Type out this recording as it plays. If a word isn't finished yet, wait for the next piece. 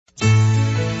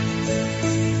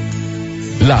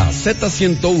La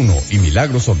Z101 y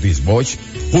Milagros Ortiz Bosch,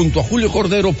 junto a Julio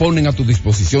Cordero, ponen a tu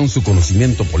disposición su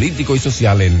conocimiento político y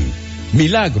social en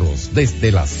Milagros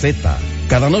desde la Z,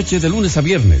 cada noche de lunes a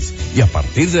viernes y a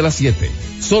partir de las 7,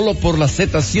 solo por la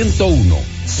Z101,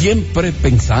 siempre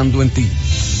pensando en ti.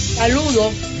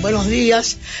 Saludos, buenos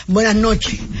días, buenas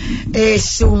noches.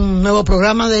 Es un nuevo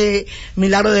programa de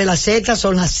Milagros de la Z,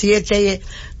 son las 7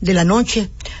 de la noche.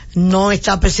 No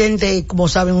está presente, como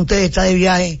saben ustedes, está de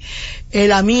viaje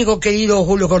el amigo querido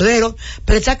Julio Cordero,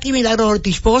 pero está aquí Milagros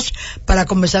Ortiz Bosch para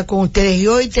conversar con ustedes. Y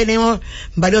hoy tenemos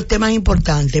varios temas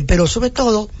importantes, pero sobre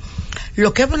todo,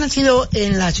 los que hemos nacido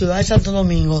en la ciudad de Santo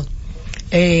Domingo,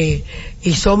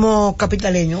 y somos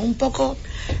capitaleños, un poco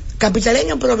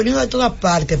capitaleños, pero venidos de todas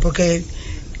partes, porque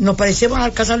nos parecemos al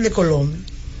Alcázar de Colón,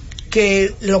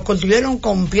 que lo construyeron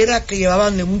con piedras que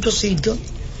llevaban de muchos sitios,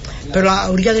 pero a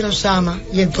orilla de los Amas,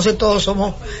 y entonces todos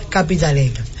somos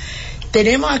capitaleños.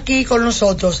 Tenemos aquí con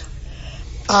nosotros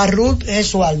a Ruth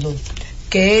Gesualdo,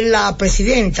 que es la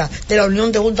presidenta de la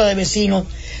Unión de Juntas de Vecinos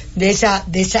de esa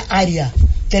área,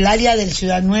 del área de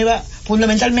Ciudad Nueva,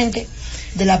 fundamentalmente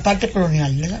de la parte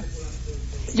colonial, ¿verdad?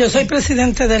 Yo soy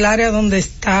presidente del área donde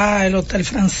está el Hotel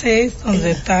Francés,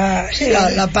 donde está... Sí,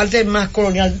 la parte más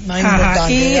colonial, más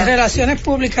importante. Y ¿verdad? Relaciones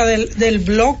Públicas del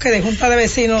bloque de Junta de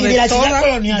Vecinos de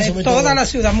toda la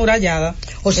ciudad murallada.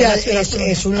 O sea,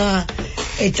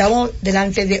 estamos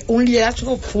delante de un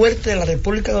liderazgo fuerte de la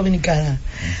República Dominicana,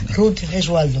 Ruth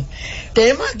Gesualdo.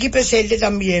 Tenemos aquí presente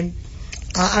también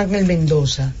a Ángel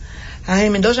Mendoza.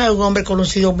 Ángel Mendoza es un hombre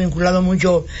conocido, vinculado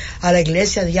mucho a la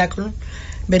iglesia, diácono,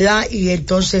 ¿verdad? Y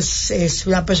entonces es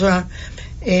una persona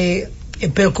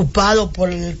preocupado por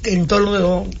el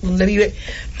entorno donde vive,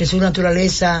 de su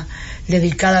naturaleza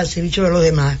dedicada al servicio de los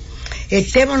demás.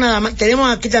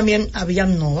 Tenemos aquí también a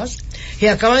Villanovas, y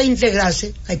acaba de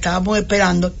integrarse, estábamos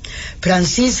esperando,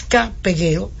 Francisca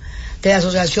Peguero, de la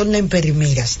Asociación de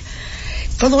Enfermeras.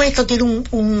 Todo esto tiene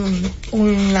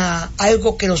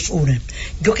algo que nos une.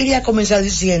 Yo quería comenzar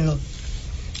diciendo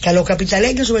que a los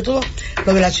capitaleños, sobre todo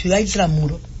los de la ciudad de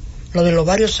Intramuros, los de los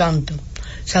barrios santos,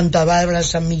 Santa Bárbara,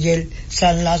 San Miguel,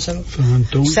 San Lázaro,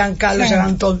 San Carlos, San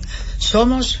Antón,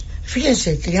 somos,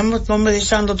 fíjense, teníamos nombre de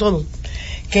santo todo,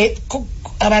 que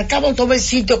abarcamos todo el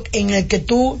sitio en el que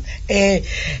tú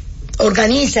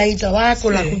organizas y trabajas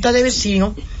con la Junta de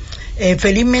Vecinos.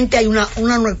 Felizmente hay una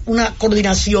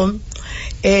coordinación.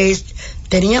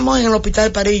 Teníamos en el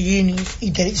hospital Parellini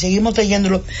y seguimos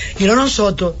trayéndolo, y no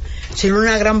nosotros, sino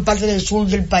una gran parte del sur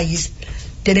del país.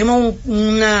 Tenemos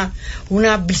una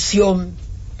visión,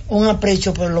 un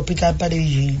aprecio por el hospital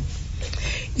Parellini.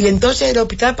 Y entonces el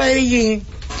hospital Parellini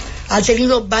ha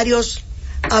tenido varios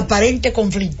aparentes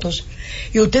conflictos,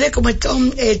 y ustedes como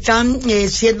están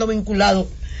siendo vinculados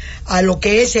a lo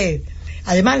que es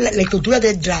además la estructura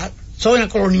de la zona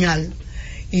colonial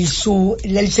y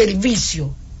el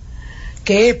servicio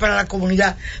que es para la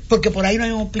comunidad, porque por ahí no hay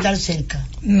un hospital cerca.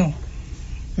 No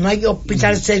hay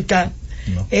hospital cerca.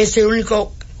 No. Es el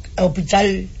único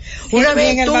hospital. Una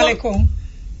vez en el malecón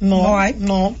no hay.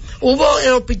 Hubo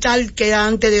el hospital que era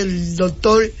antes del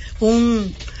doctor,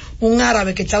 un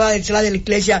árabe que estaba detrás de la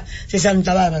iglesia de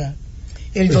Santa Bárbara,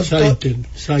 el doctor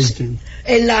Saiten.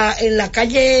 En la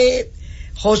calle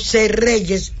José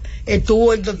Reyes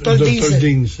estuvo el doctor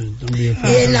Dinsen también.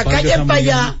 Y en la calle para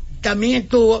allá también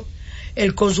estuvo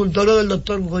el consultorio del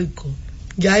doctor Goico,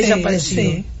 ya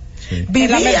desaparecido. Sí.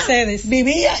 Vivía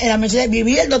en la Mercedes,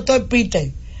 vivía el doctor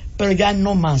Peter, pero ya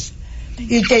no más.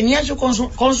 Y tenía su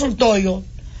consultorio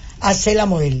a Cela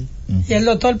Morel. Y el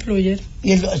doctor Pluyer.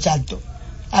 Exacto.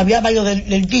 Había varios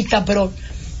dentistas, pero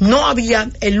no había,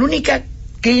 la única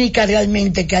clínica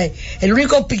realmente que hay, el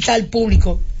único hospital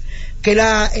público que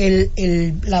era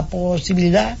la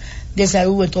posibilidad de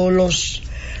salud de todos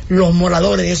los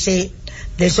moradores de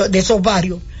esos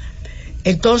barrios.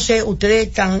 Entonces ustedes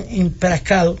están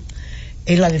enfrascados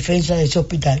en la defensa de ese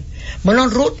hospital. Bueno,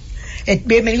 Ruth,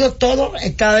 bienvenidos todos.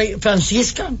 Está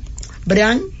Francisca,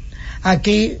 Brian,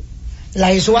 aquí la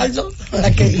Gesualdo,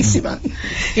 la queridísima,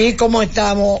 y cómo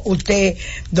estamos usted,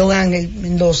 don Ángel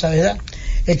Mendoza, ¿verdad?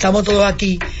 Estamos todos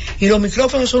aquí, y los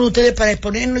micrófonos son ustedes para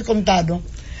exponernos y contarnos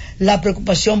la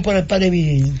preocupación por el padre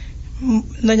Virginio.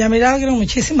 Doña Milagro,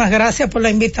 muchísimas gracias por la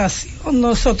invitación.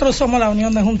 Nosotros somos la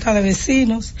Unión de Juntas de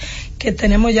Vecinos, que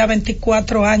tenemos ya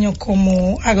 24 años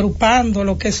como agrupando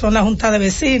lo que son las Juntas de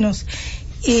Vecinos,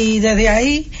 y desde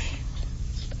ahí,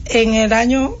 en el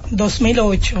año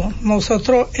 2008,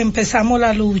 nosotros empezamos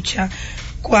la lucha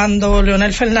cuando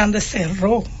Leonel Fernández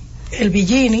cerró el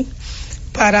Villini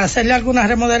para hacerle algunas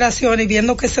remodelaciones, y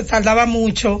viendo que se tardaba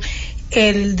mucho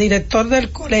el director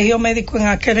del colegio médico en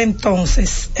aquel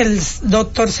entonces, el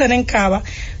doctor Serencaba,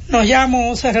 nos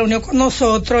llamó, se reunió con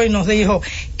nosotros y nos dijo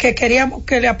que queríamos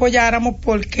que le apoyáramos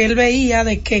porque él veía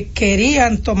de que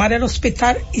querían tomar el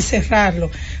hospital y cerrarlo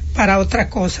para otra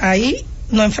cosa. Ahí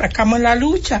nos enfrascamos en la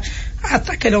lucha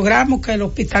hasta que logramos que el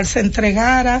hospital se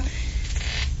entregara,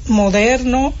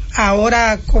 moderno,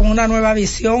 ahora con una nueva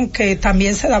visión, que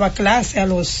también se daba clase a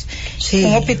los,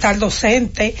 un hospital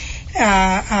docente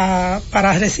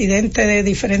para residentes de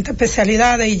diferentes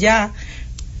especialidades, y ya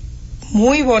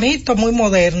muy bonito, muy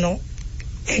moderno.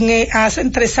 Hace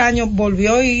 3 años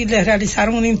volvió y le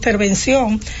realizaron una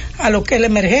intervención a lo que es la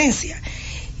emergencia,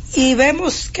 y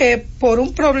vemos que por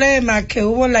un problema que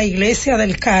hubo en la iglesia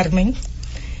del Carmen,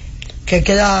 que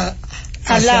queda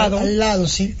al lado,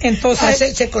 sí.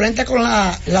 Entonces se conecta con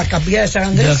la capilla de San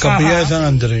Andrés. La capilla de San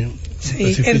Andrés.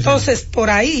 Sí, entonces por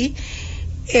ahí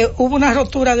hubo una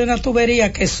rotura de una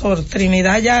tubería que Sor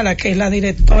Trinidad Ayala, que es la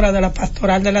directora de la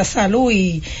Pastoral de la Salud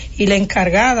y la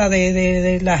encargada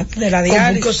de la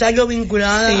diálisis,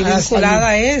 vinculada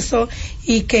a eso,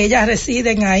 y que ellas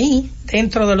residen ahí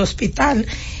dentro del hospital,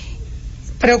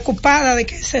 preocupada de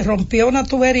que se rompió una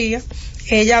tubería.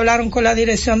 Ellas hablaron con la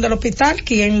dirección del hospital,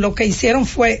 quien lo que hicieron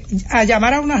fue a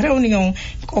llamar a una reunión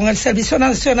con el Servicio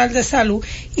Nacional de Salud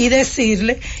y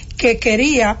decirle que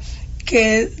quería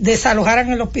que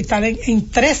desalojaran el hospital en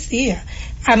 3 días.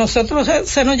 A nosotros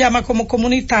se nos llama como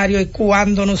comunitario, y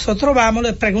cuando nosotros vamos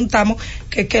les preguntamos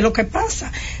qué es lo que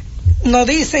pasa. Nos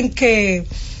dicen que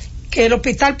el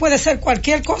hospital puede ser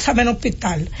cualquier cosa menos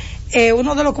hospital.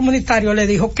 Uno de los comunitarios le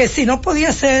dijo que si no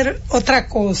podía ser otra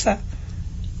cosa,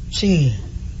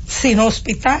 sino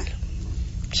hospital,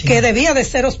 que debía de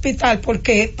ser hospital,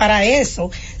 porque para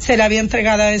eso se le había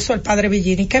entregado eso al padre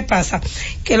Villini. ¿Qué pasa?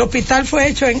 Que el hospital fue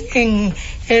hecho en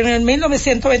el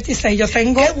 1926. Yo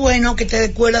tengo... Qué bueno que te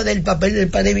recuerdas del papel del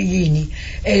padre Villini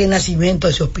en el nacimiento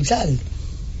de ese hospital.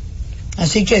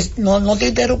 Así que no te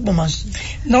interrumpo más.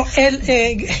 No, él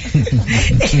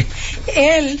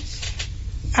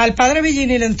al padre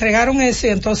Villini le entregaron eso,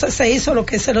 y entonces se hizo lo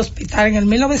que es el hospital en el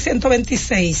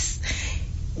 1926.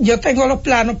 Yo tengo los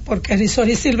planos porque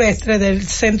Risori Silvestre, del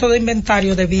Centro de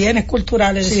Inventario de Bienes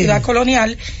Culturales de Ciudad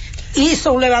Colonial,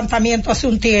 hizo un levantamiento hace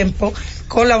un tiempo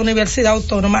con la Universidad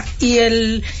Autónoma, y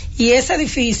ese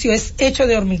edificio es hecho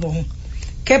de hormigón.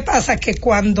 ¿Qué pasa? Que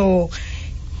cuando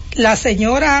la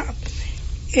señora...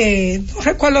 no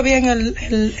recuerdo bien el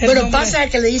pero nombre. Pasa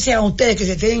que le dicen a ustedes que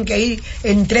se tienen que ir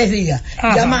en 3 días.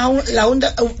 Llama a la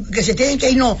onda que se tienen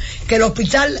que ir, no, que el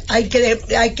hospital hay que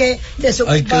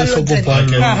desocuparlo en 3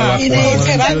 días.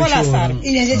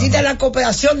 Y necesita la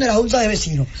cooperación de la Junta de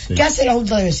Vecinos. ¿Qué hace la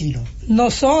Junta de Vecinos?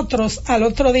 Nosotros al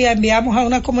otro día enviamos a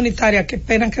una comunitaria, que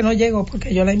pena que no llegó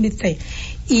porque yo la invité,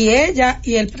 y ella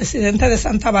y el presidente de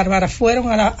Santa Bárbara fueron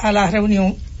a la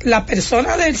reunión. La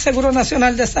persona del Seguro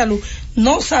Nacional de Salud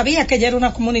no sabía que ella era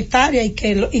una comunitaria, y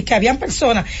que habían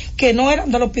personas que no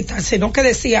eran del hospital, sino que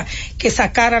decía que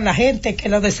sacaran la gente, que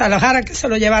lo desalojaran, que se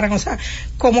lo llevaran. O sea,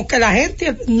 como que la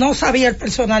gente no sabía, el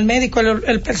personal médico,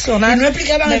 el personal... Y no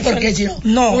explicaban el porqué, sino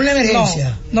una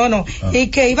emergencia. No. Y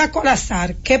que iba a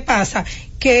colapsar. ¿Qué pasa?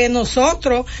 Que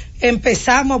nosotros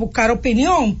empezamos a buscar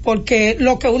opinión, porque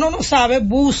lo que uno no sabe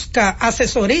busca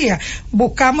asesoría.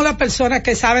 Buscamos las personas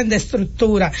que saben de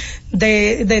estructura,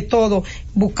 de todo.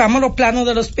 Buscamos los planos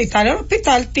del hospital. El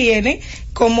hospital tiene,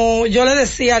 como yo le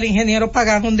decía al ingeniero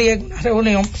Pagán un día en una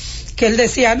reunión, que él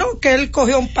decía, no, que él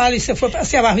cogió un palo y se fue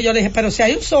hacia abajo, y yo le dije, pero si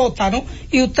hay un sótano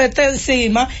y usted está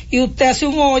encima y usted hace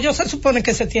un hoyo, se supone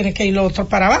que se tiene que ir lo otro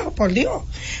para abajo, por Dios,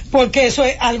 porque eso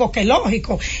es algo que es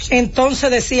lógico.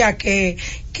 Entonces decía que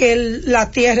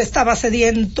la tierra estaba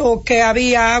sediento, que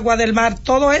había agua del mar,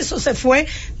 todo eso se fue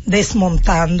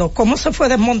desmontando. ¿Cómo se fue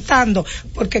desmontando?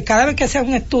 Porque cada vez que hacía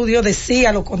un estudio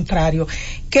decía lo contrario.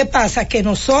 ¿Qué pasa? Que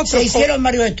nosotros... Se hicieron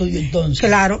varios estudios entonces.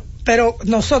 Claro, pero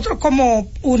nosotros como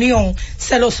unión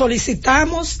se lo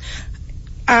solicitamos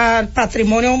al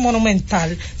Patrimonio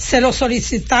Monumental, se lo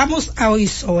solicitamos a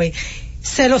OISOE,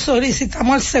 se lo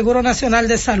solicitamos al Seguro Nacional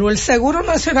de Salud. El Seguro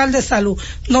Nacional de Salud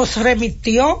nos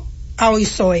remitió a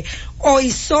OISOE.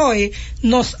 OISOE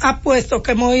nos ha puesto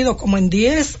que hemos ido como en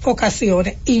 10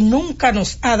 ocasiones y nunca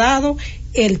nos ha dado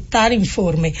el tal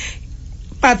informe.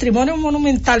 Patrimonio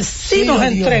Monumental sí nos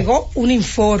entregó un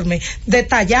informe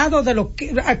detallado de lo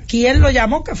que, a quién lo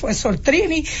llamó, que fue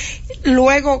Soltrini,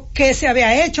 luego qué se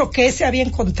había hecho, qué se había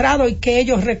encontrado y qué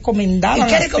ellos recomendaban.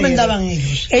 ¿Y qué recomendaban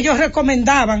ellos? Ellos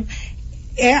recomendaban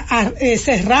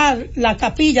cerrar la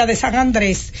capilla de San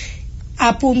Andrés,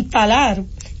 apuntalar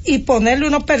y ponerle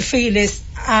unos perfiles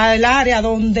al área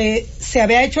donde se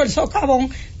había hecho el socavón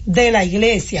de la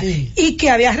iglesia, sí, y que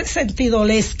había resentido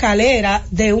la escalera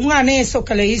de un anexo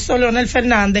que le hizo Leonel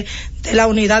Fernández de la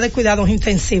unidad de cuidados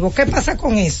intensivos. ¿Qué pasa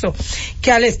con eso?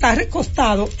 Que al estar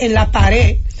recostado en la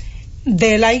pared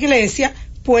de la iglesia,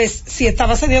 pues si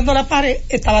estaba cediendo la pared,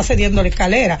 estaba cediendo la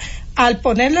escalera. Al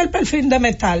ponerle el perfil de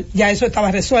metal, ya eso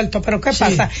estaba resuelto. Pero ¿qué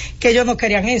pasa? Que ellos no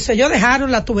querían eso. Ellos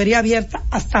dejaron la tubería abierta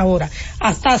hasta ahora,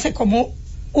 hasta hace como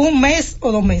un mes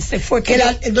o 2 meses. Fue que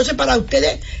entonces, para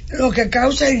ustedes, lo que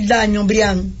causa el daño,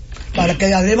 Brian, para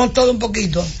que hablemos todo un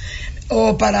poquito,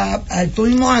 o para tú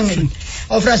mismo, Ángel,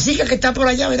 o Francisca, que está por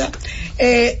allá, ¿verdad?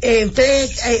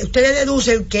 Ustedes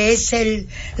deducen que es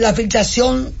la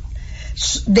filtración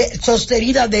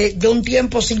sostenida de un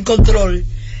tiempo sin control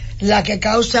la que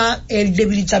causa el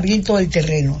debilitamiento del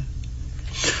terreno.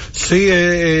 Sí,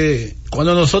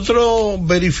 cuando nosotros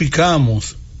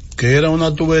verificamos que era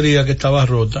una tubería que estaba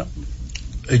rota,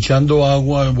 echando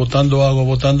agua, botando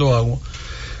agua,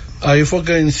 ahí fue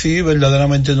que en sí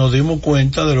verdaderamente nos dimos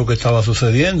cuenta de lo que estaba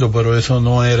sucediendo, pero eso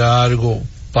no era algo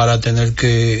para tener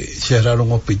que cerrar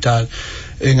un hospital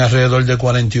en alrededor de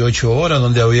 48 horas,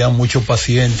 donde había muchos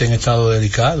pacientes en estado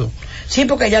delicado. Sí,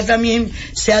 porque allá también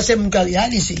se hace mucha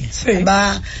diálisis, sí,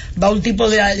 va un tipo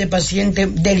de paciente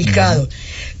delicado.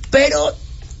 Pero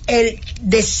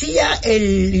decía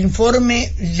el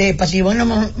informe de patrimonio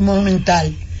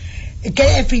monumental, que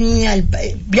definía,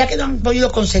 ya que no han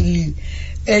podido conseguir,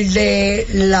 el de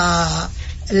la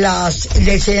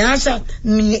enseñanza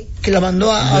que lo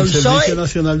mandó al Servicio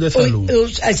Nacional de Salud,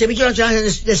 al Servicio Nacional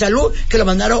de Salud, que lo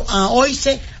mandaron a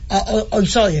OICE,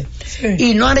 sí,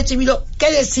 y no han recibido.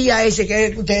 ¿Qué decía ese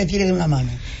que ustedes tienen en la mano?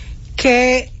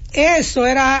 Que eso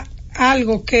era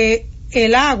algo que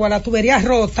el agua, la tubería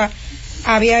rota,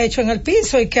 había hecho en el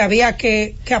piso y que había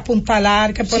que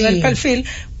apuntalar, que poner, sí, perfil,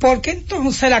 porque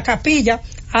entonces la capilla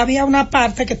había una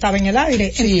parte que estaba en el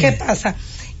aire. Sí. ¿Qué pasa?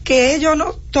 Que ellos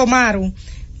no tomaron,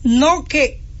 no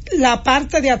que la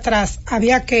parte de atrás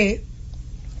había que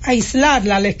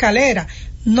aislarla, la escalera,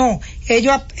 no,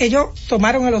 ellos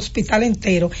tomaron el hospital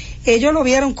entero, ellos lo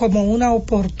vieron como una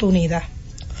oportunidad.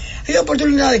 ¿Hay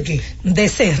oportunidad de qué? De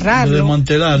cerrarlo,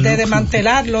 de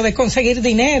desmantelarlo, de conseguir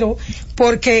dinero,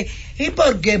 porque... ¿Y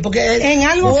por qué? Porque en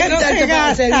algo que no se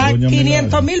gasta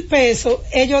 500,000 pesos,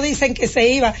 ellos dicen que se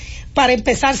iba para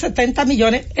empezar 70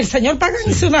 millones. El señor Pagan,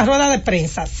 sí, hizo una rueda de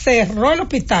prensa, cerró el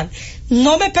hospital,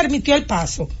 no me permitió el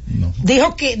paso, no,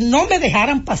 dijo que no me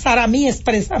dejaran pasar a mí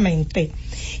expresamente,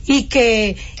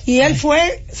 y él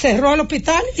fue, cerró el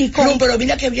hospital y no, pero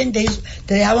mira que bien te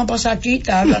dejaban pasar aquí,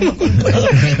 está hablando con el pueblo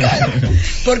dominicano,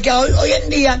 porque hoy en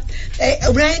día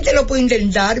una gente lo puede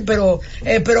intentar, pero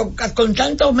con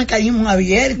tantos mecanismos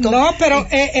abiertos. No, pero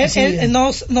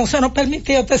no se nos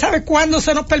permitió. ¿Usted sabe cuándo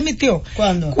se nos permitió?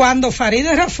 ¿Cuándo? Cuando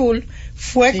Farideh Raful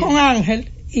fue, sí, con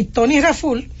Ángel y Tony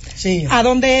Raful, sí, a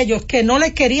donde ellos, que no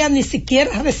le querían ni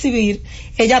siquiera recibir,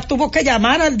 ella tuvo que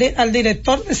llamar al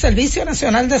director del Servicio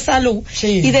Nacional de Salud,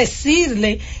 sí, y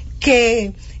decirle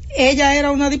que ella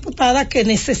era una diputada que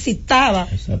necesitaba.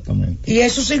 Exactamente. Y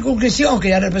es su circunscripción que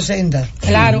ella representa.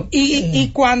 Claro, y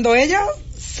cuando ella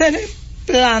se le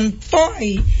plantó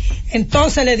ahí,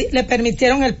 entonces le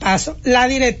permitieron el paso. La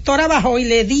directora bajó y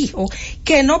le dijo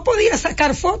que no podía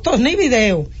sacar fotos ni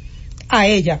video a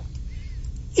ella.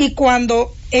 Y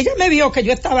cuando ella me vio que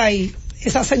yo estaba ahí,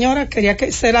 esa señora quería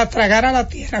que se la tragara la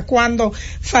tierra. Cuando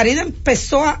Farideh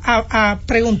empezó a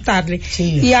preguntarle,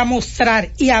 sí, y a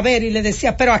mostrar y a ver, y le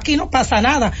decía, pero aquí no pasa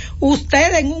nada.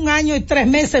 Ustedes en 1 año y 3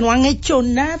 meses no han hecho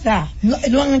nada.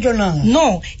 No han hecho nada.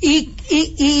 No, y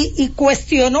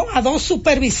cuestionó a 2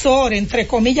 supervisores, entre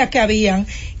comillas, que habían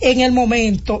en el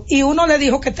momento, y uno le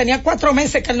dijo que tenía 4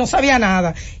 meses, que él no sabía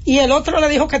nada, y el otro le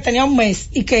dijo que tenía 1 mes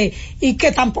y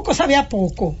que tampoco sabía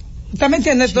poco. ¿Usted me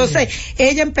entiende? Sí. Entonces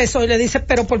ella empezó y le dice,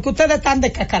 pero ¿por qué ustedes están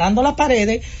descascarando las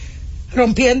paredes,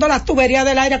 rompiendo las tuberías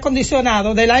del aire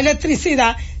acondicionado, de la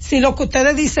electricidad, si lo que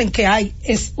ustedes dicen que hay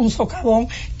es un socavón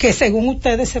que según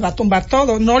ustedes se va a tumbar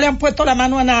todo? No le han puesto la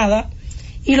mano a nada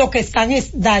y lo que están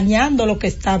es dañando lo que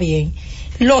está bien.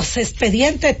 Los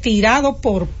expedientes tirados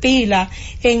por pila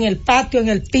en el patio, en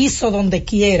el piso, donde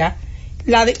quiera.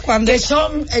 Que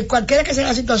son, cualquiera que sea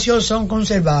la situación, son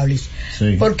conservables,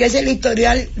 sí, porque es el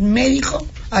historial médico.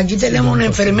 Aquí tenemos una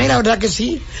enfermera, ¿verdad que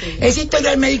sí? Sí. Ese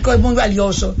historial médico es muy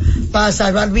valioso para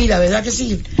salvar vidas, ¿verdad que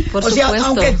sí? Por o sea,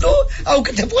 supuesto.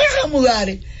 aunque te puedas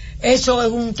mudar, eso es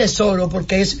un tesoro,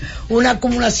 porque es una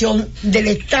acumulación del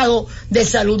estado de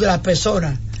salud de las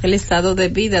personas. El estado de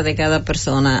vida de cada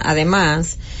persona.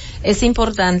 Además, es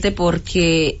importante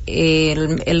porque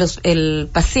el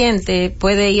paciente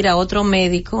puede ir a otro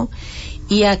médico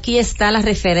y aquí está la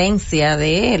referencia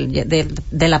de él,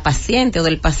 de la paciente o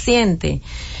del paciente.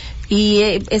 Y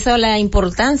esa es la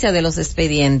importancia de los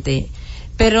expedientes.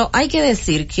 Pero hay que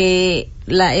decir que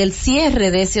el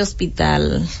cierre de ese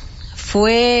hospital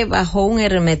fue bajo un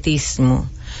hermetismo.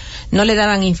 No le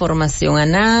daban información a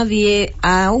nadie.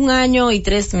 A 1 año y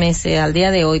 3 meses al día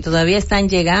de hoy todavía están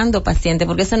llegando pacientes,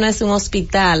 porque ese no es un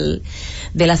hospital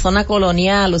de la zona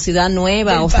colonial o Ciudad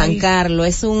Nueva o San Carlos,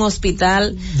 es un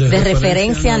hospital de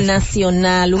referencia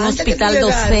nacional, un hospital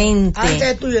docente. Antes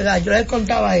de tu llegar, yo les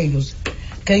contaba a ellos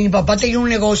que mi papá tenía un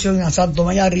negocio en Santo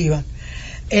Tomás arriba,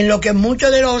 en lo que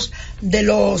muchos de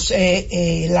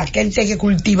la gente que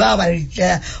cultivaba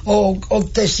o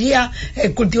decía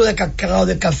el cultivo de cacao,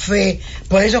 de café,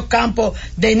 por esos campos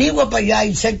de Nigua para allá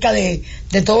y cerca de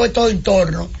todo el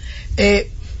entorno,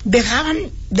 dejaban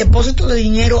depósitos de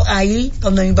dinero ahí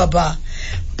donde mi papá,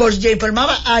 pues si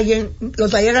enfermaba a alguien, lo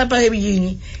traían al Padre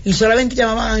Villini y solamente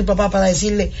llamaban a mi papá para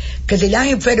decirle que tenían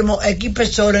enfermo X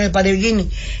personas en el Padre Villini,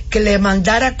 que le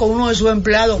mandara con uno de sus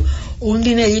empleados un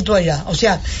dinerito allá. O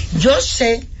sea, yo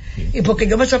sé, y porque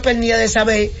yo me sorprendía de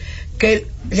saber que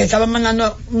le estaban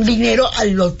mandando un dinero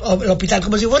al hospital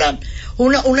como si fuera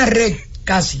una red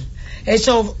casi.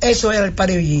 Eso era el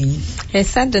Padre Villini.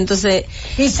 Exacto, entonces...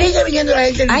 Y sigue viniendo la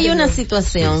gente. Hay una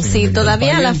situación, sí,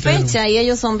 todavía a la fecha, y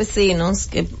ellos son vecinos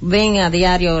que ven a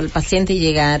diario el paciente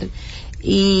llegar,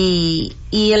 y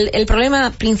el problema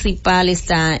principal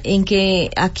está en que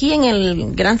aquí en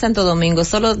el Gran Santo Domingo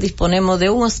solo disponemos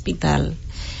de un hospital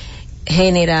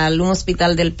general, un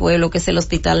hospital del pueblo, que es el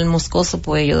Hospital Moscoso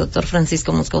Puello, Dr.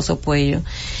 Francisco Moscoso Puello,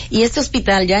 y este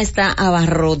hospital ya está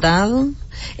abarrotado,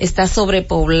 está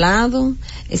sobrepoblado,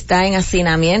 está en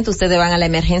hacinamiento. Ustedes van a la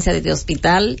emergencia de este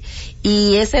hospital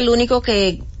y es el único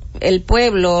que el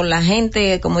pueblo, la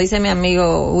gente, como dice mi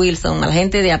amigo Wilson, la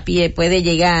gente de a pie puede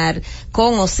llegar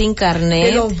con o sin carnet.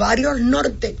 De los barrios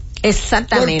norte.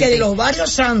 Exactamente. Porque de los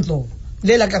barrios santos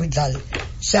de la capital,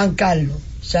 San Carlos,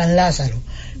 San Lázaro,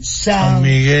 San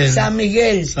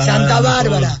Miguel, Santa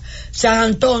Bárbara, San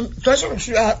Antón, todos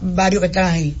esos barrios que están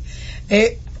ahí,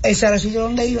 ese era el sitio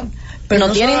donde iban. Pero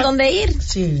no tienen dónde ir.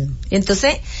 Sí.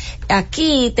 Entonces,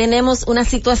 aquí tenemos una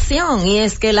situación, y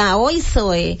es que la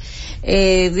OISOE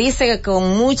dice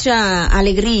con mucha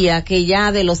alegría que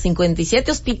ya de los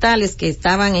 57 hospitales que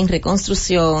estaban en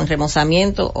reconstrucción,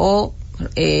 remozamiento o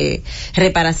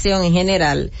reparación en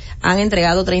general, han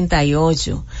entregado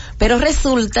 38. Pero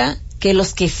resulta que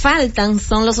los que faltan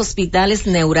son los hospitales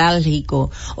neurálgicos,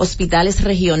 hospitales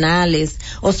regionales,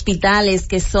 hospitales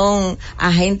que son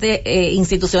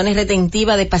instituciones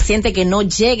retentivas de pacientes que no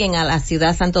lleguen a la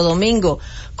ciudad Santo Domingo,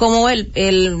 como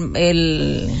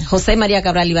el José María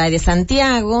Cabral Ibáez de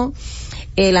Santiago,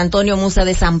 el Antonio Musa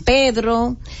de San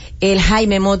Pedro, el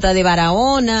Jaime Mota de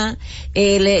Barahona,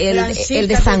 el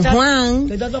de San Juan.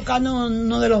 Que está tocando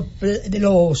uno de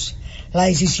las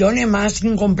decisiones más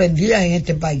incomprendidas en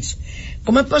este país.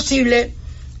 ¿Cómo es posible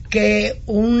que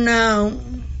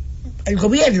el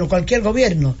gobierno, cualquier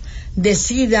gobierno,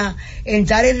 decida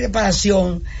entrar en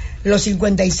reparación los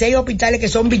 56 hospitales que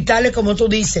son vitales, como tú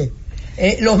dices,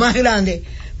 los más grandes,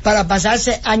 para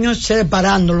pasarse años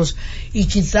reparándolos y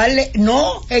quitarle?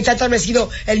 No está establecido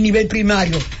el nivel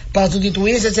primario para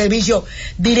sustituir ese servicio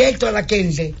directo a la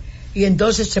gente. Y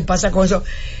entonces se pasa con eso.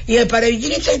 ¿Y el Padre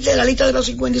Villini está en la lista de los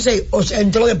 56 o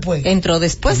entró después? Entró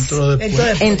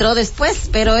después,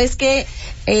 pero es que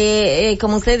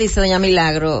como usted dice, doña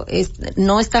Milagro,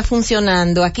 no está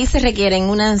funcionando. Aquí se requieren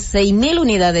unas 6,000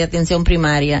 unidades de atención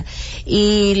primaria,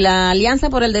 y la Alianza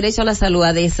por el Derecho a la Salud,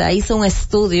 ADESA, hizo un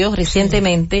estudio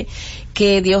recientemente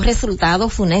que dio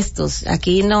resultados funestos.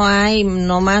 Aquí no hay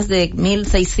no más de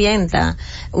 1,600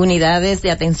 unidades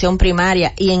de atención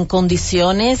primaria, y en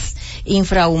condiciones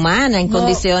infrahumanas,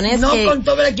 condiciones no que con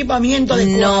todo el equipamiento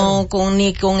adecuado.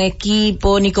 Ni con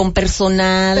equipo, ni con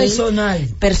personal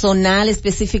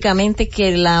específicamente,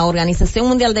 que la Organización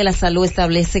Mundial de la Salud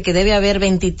establece que debe haber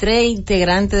 23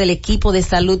 integrantes del equipo de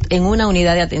salud en una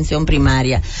unidad de atención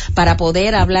primaria para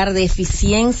poder hablar de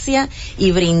eficiencia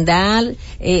y brindar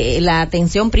la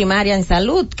atención primaria en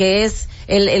salud, que es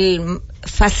el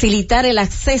facilitar el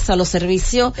acceso a los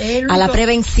servicios, a la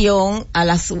prevención, a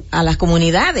las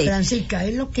comunidades. Francisca,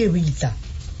 es lo que evita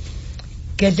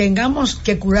que tengamos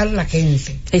que curar a la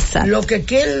gente. Exacto. Lo que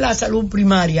quiere la salud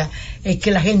primaria es que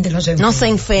la gente no se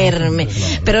enferme.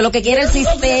 Pero lo que quiere el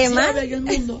sistema,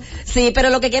 sí,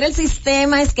 pero lo que quiere el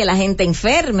sistema es que la gente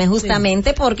enferme,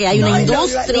 justamente porque hay una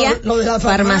industria lo de la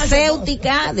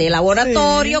farmacéutica, de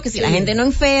laboratorio, que si la gente no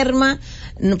enferma,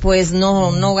 pues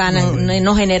no ganan,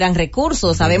 no generan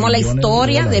recursos. Sabemos la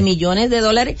historia de millones de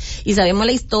dólares y sabemos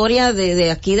la historia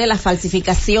de aquí de las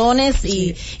falsificaciones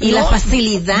y la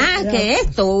facilidad que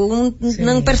esto,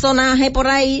 un personaje por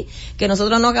ahí que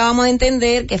nosotros no acabamos de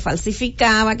entender, que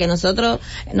falsificaba, que nosotras,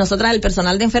 el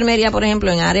personal de enfermería, por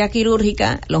ejemplo, en área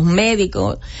quirúrgica, los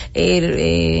médicos,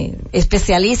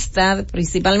 especialistas,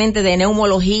 principalmente de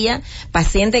neumología,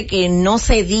 pacientes que no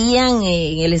cedían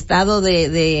en el estado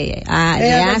de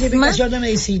asma de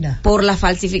medicina por la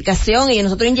falsificación y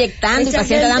nosotros inyectando y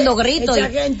pacientes dando gritos. Esa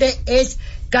gente es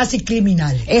casi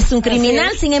criminal. Es un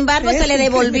criminal, sin embargo, se le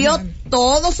devolvió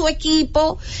todo su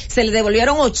equipo, se le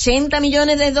devolvieron 80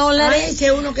 millones de dólares. Ese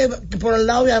es uno que por el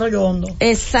lado de Arroyo Hondo.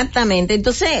 Exactamente.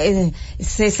 Entonces,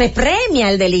 se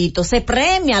premia el delito, se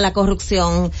premia la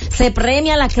corrupción, se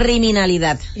premia la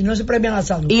criminalidad. Y no se premia la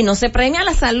salud. Y no se premia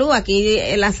la salud. Aquí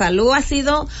la salud ha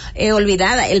sido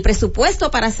olvidada. El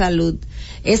presupuesto para salud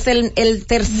es el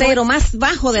tercero más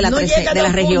bajo de la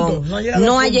región.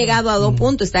 No ha llegado a 2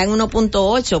 puntos, está en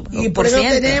 1.8%. Y por eso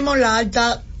tenemos la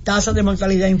alta tasa de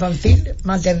mortalidad infantil,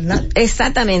 maternal.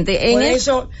 Exactamente. Por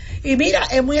eso, y mira,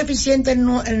 es muy eficiente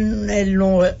el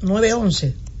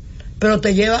 911. Pero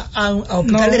te lleva a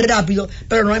hospitales rápido,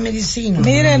 pero no hay medicina.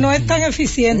 Mire, no es tan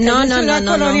eficiente. No.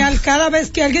 Colonial, cada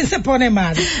vez que alguien se pone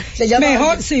mal,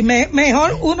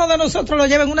 mejor uno de nosotros lo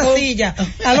lleva en una silla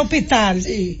al hospital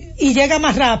y llega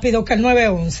más rápido que el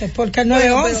 911, porque el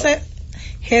 911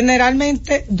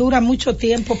 generalmente dura mucho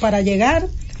tiempo para llegar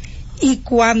y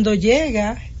cuando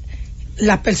llega,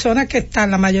 las personas que están,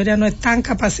 la mayoría no están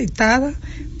capacitadas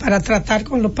para tratar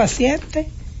con los pacientes.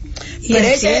 Y pero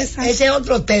ese es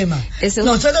otro tema.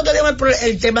 Nosotros tenemos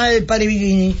el tema del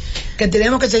Paribigini, que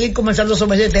tenemos que seguir conversando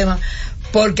sobre ese tema,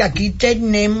 porque aquí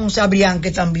tenemos a Brian,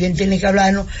 que también tiene que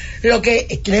hablarnos, lo que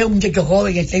es un muchacho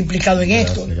joven que está implicado en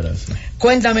esto. Gracias.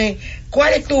 Cuéntame,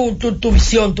 ¿cuál es tu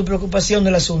visión, tu preocupación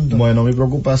del asunto? Bueno, mi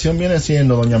preocupación viene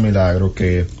siendo, doña Milagro,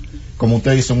 que, como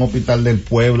usted dice, un hospital del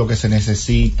pueblo que se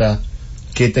necesita,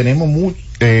 que tenemos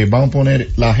vamos a poner,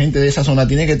 la gente de esa zona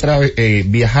tiene que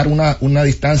viajar una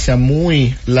distancia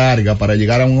muy larga para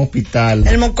llegar a un hospital.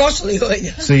 El Moscoso, dijo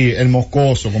ella. Sí, el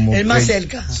Moscoso. Como el más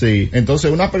cerca. Sí,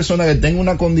 entonces una persona que tenga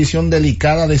una condición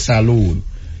delicada de salud,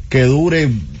 que dure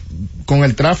con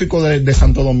el tráfico de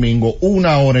Santo Domingo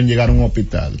 1 hora en llegar a un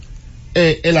hospital,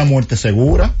 es la muerte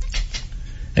segura.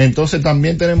 Entonces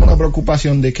también tenemos una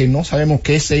preocupación de que no sabemos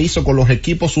qué se hizo con los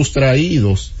equipos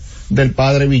sustraídos del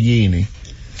padre Villini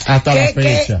hasta la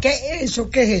fecha. ¿Qué es eso?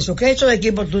 ¿Qué es eso de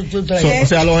equipos tú traes? O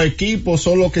sea, los equipos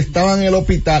son los que estaban en el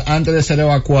hospital antes de ser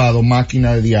evacuados,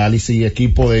 máquinas de diálisis y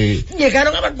equipo de...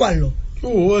 ¿Llegaron a evacuarlo?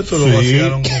 Esto lo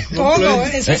vaciaron. Todo,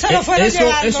 eso se lo fueron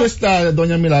llevando. Eso está,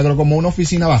 doña Milagro, como una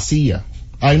oficina vacía.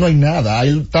 Ahí no hay nada,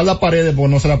 ahí está la pared,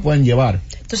 pues no se la pueden llevar.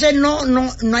 Entonces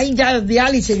no hay ya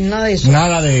diálisis ni nada de eso.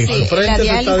 Nada de eso. Sí,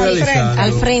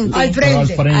 al frente.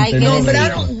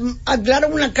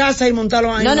 Alquilaron una casa y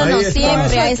montaron ahí. No,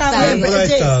 siempre ha estado.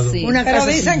 Sí. Pero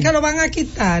dicen que lo van a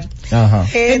quitar. Ajá.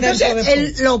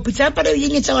 Entonces el hospital para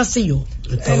Villini está vacío.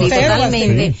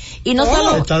 Totalmente. Sí. Y no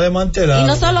solo está desmantelado. Y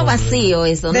no solo vacío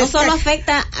eso, no solo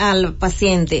afecta al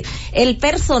paciente, el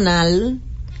personal,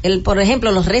 por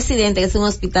ejemplo, los residentes, que es un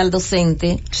hospital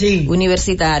docente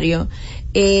universitario,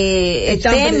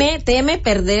 teme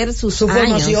perder su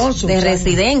años de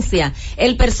residencia.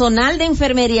 El personal de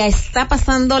enfermería está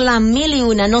pasando la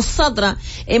 1001. Nosotras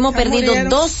hemos perdido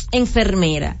 2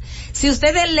 enfermeras. Si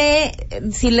ustedes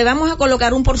si le vamos a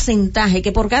colocar un porcentaje,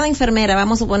 que por cada enfermera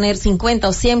vamos a poner 50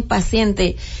 o 100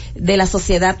 pacientes de la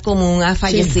sociedad común ha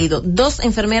fallecido. 2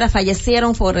 enfermeras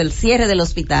fallecieron por el cierre del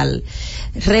hospital,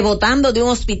 rebotando de un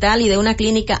hospital y de una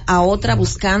clínica a otra,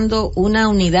 buscando una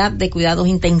unidad de cuidados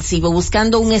intensivos,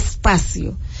 buscando un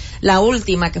espacio. La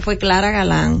última, que fue Clara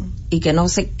Galán, y que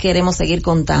queremos seguir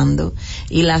contando,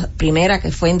 y la primera,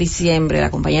 que fue en diciembre,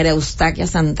 la compañera Eustaquia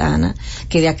Santana,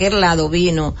 que de aquel lado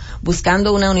vino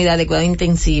buscando una unidad de cuidado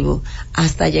intensivo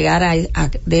hasta llegar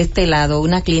de este lado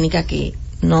una clínica que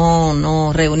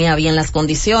no reunía bien las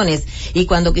condiciones, y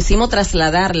cuando quisimos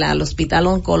trasladarla al hospital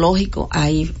oncológico,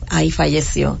 ahí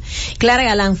falleció. Clara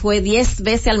Galán fue 10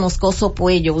 veces al Moscoso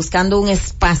Puello buscando un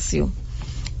espacio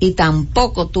y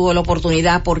tampoco tuvo la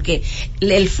oportunidad porque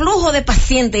el flujo de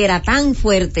pacientes era tan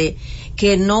fuerte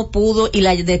que no pudo, y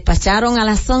la despacharon a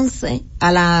las 11,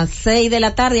 a las 6 de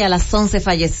la tarde, y a las 11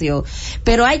 falleció.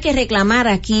 Pero hay que reclamar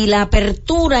aquí la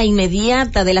apertura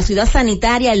inmediata de la ciudad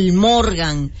sanitaria, el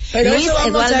Morgan. Pero Luis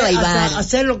Eduardo Aybar.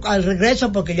 Hacerlo al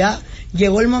regreso, porque ya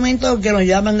llegó el momento que nos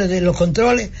llaman desde los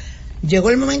controles, llegó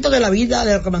el momento de la vida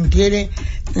de lo que mantiene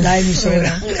la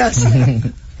emisora. Gracias.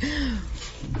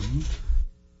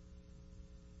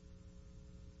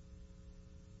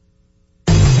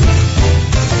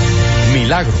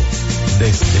 Milagros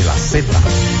desde la Z.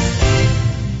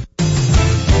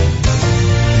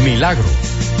 Milagros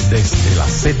desde la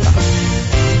Z.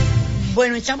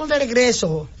 Bueno, estamos de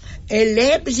regreso. El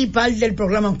eje principal del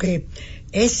programa, aunque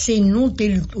es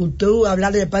inútil tú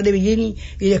hablar del padre Villini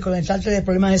y desconectarte de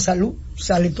problemas de salud,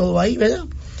 sale todo ahí, ¿verdad?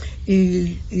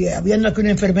 Y habiendo aquí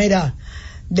una enfermera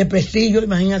de prestigio,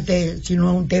 imagínate si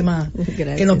no es un tema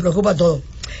que nos preocupa a todos.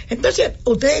 Entonces,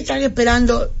 ustedes están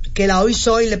esperando que la Hoy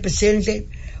Soy le presente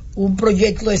un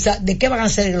proyecto de qué van a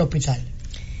hacer en el hospital.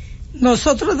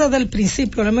 Nosotros desde el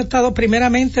principio le hemos estado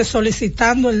primeramente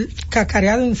solicitando el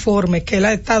cacareado informe que él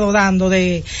ha estado dando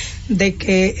de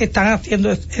que están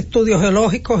haciendo estudios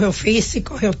geológicos,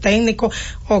 geofísicos, geotécnicos,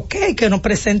 que nos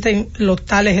presenten los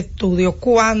tales estudios.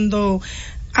 Cuando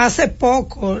hace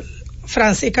poco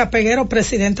Francisca Peguero,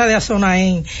 presidenta de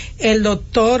Azonaén, el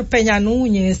doctor Peña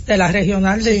Núñez de la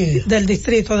regional del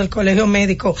distrito del Colegio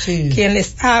Médico, quien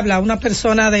les habla, una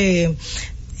persona y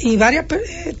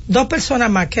dos personas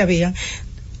más que habían,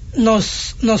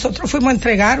 nosotros fuimos a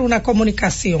entregar una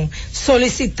comunicación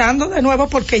solicitando de nuevo,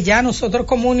 porque ya nosotros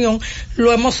como unión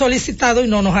lo hemos solicitado y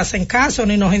no nos hacen caso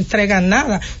ni nos entregan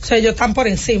nada. O sea, ellos están por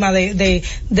encima del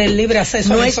libre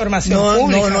acceso a la información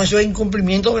pública. No, eso es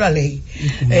incumplimiento de la ley.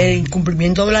 El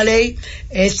incumplimiento de la ley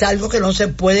es algo que no se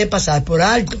puede pasar por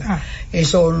alto.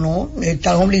 Eso no,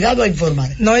 están obligados a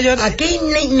informar. Aquí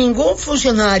ningún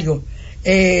funcionario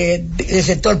del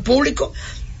sector público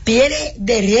tiene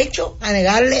derecho a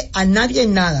negarle a nadie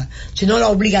nada, sino la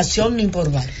obligación de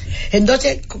informar.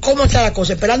 Entonces, ¿cómo está la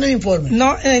cosa? Esperando el informe.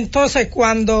 No, entonces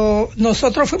cuando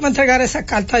nosotros fuimos a entregar esa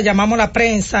carta, llamamos a la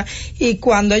prensa, y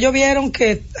cuando ellos vieron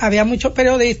que había muchos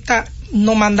periodistas,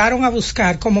 nos mandaron a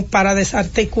buscar como para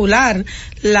desarticular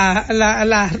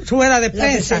la rueda de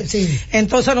prensa.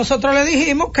 Entonces nosotros le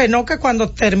dijimos que no, que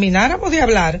cuando termináramos de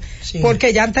hablar,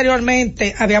 porque ya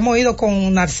anteriormente habíamos ido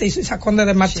con Narciso y Saconde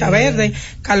de Marcha Verde,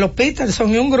 Carlos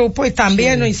Peterson y un grupo, y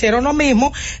también nos hicieron lo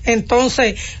mismo.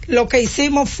 Entonces lo que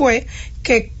hicimos fue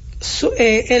que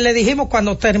le dijimos,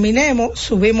 cuando terminemos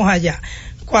subimos allá.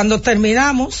 Cuando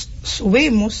terminamos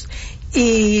subimos,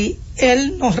 y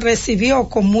él nos recibió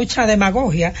con mucha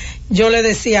demagogia. Yo le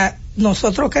decía,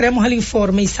 nosotros queremos el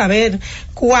informe y saber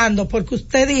cuándo, porque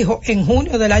usted dijo en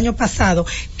junio del año pasado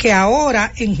que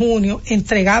ahora en junio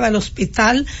entregaba el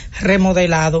hospital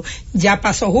remodelado. Ya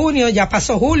pasó junio, ya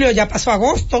pasó julio, ya pasó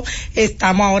agosto,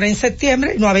 estamos ahora en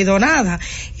septiembre y no ha habido nada.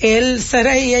 Él se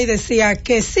reía y decía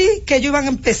que sí, que ellos iban a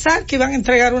empezar, que iban a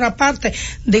entregar una parte.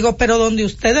 Digo, pero donde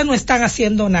ustedes no están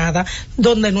haciendo nada,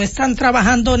 donde no están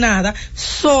trabajando nada,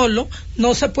 solo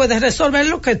no se puede resolver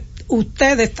lo que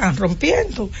ustedes están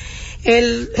rompiendo.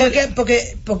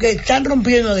 Porque están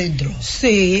rompiendo adentro.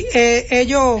 Sí,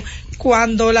 ellos,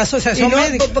 cuando la asociación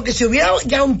médica... Porque si hubiera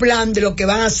ya un plan de lo que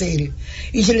van a hacer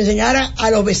y se le enseñara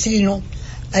a los vecinos,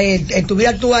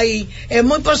 estuviera tú ahí, es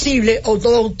muy posible, o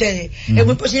todos ustedes, es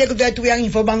muy posible que ustedes estuvieran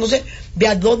informándose de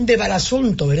a dónde va el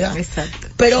asunto, ¿verdad? Exacto.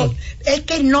 Pero es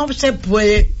que no se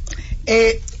puede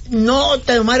no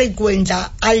tomar en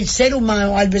cuenta al ser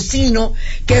humano, al vecino,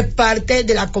 que es parte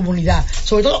de la comunidad.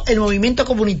 Sobre todo el movimiento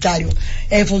comunitario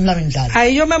es fundamental.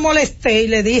 Ahí yo me molesté y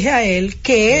le dije a él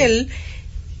que él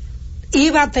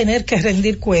iba a tener que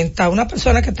rendir cuenta. Una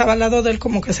persona que estaba al lado de él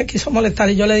como que se quiso molestar,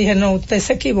 y yo le dije, no, usted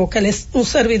se equivoca, él es un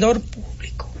servidor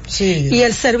público. Sí. Y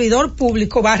el servidor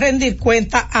público va a rendir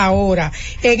cuenta ahora,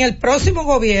 en el próximo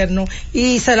gobierno,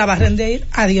 y se la va a rendir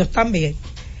a Dios también.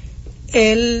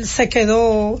 Él se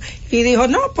quedó y dijo,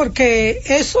 no, porque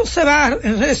eso se va a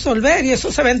resolver y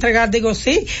eso se va a entregar. Digo,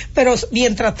 sí, pero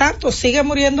mientras tanto sigue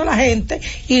muriendo la gente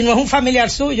y no es un familiar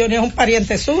suyo, ni es un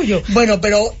pariente suyo. Bueno,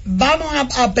 pero vamos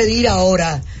a pedir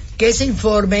ahora que ese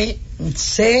informe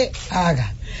se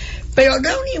haga. Pero no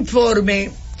es un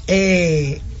informe,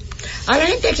 a la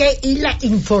gente hay que irla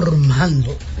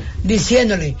informando,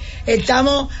 diciéndole,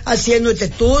 estamos haciendo este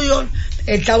estudio,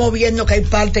 estamos viendo que hay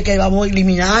partes que vamos a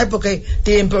eliminar porque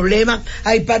tienen problemas,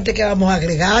 hay partes que vamos a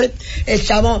agregar,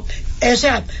 o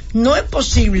sea, no es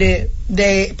posible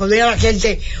de poner a la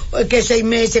gente que 6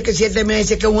 meses, que 7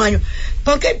 meses, que 1 año,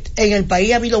 porque en el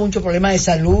país ha habido muchos problemas de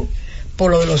salud por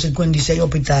lo de los 56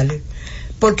 hospitales,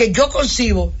 porque yo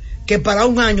concibo que para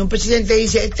 1 año un presidente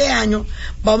dice, este año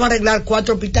vamos a arreglar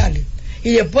 4 hospitales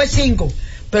y después 5,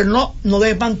 pero no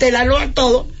desmantelarlo a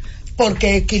todo,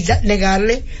 porque quizás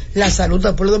negarle la salud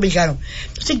al pueblo dominicano.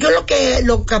 Entonces yo lo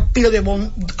que aspiro de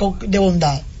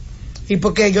bondad, y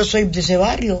porque yo soy de ese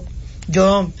barrio,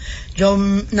 yo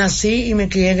nací y me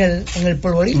crié en el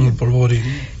Polvorín.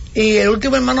 Y el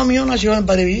último hermano mío nació en el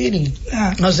Padre Villini.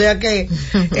 O sea que...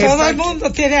 todo el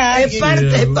mundo tiene a alguien. Es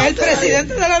parte el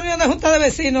presidente de la Unión de Junta de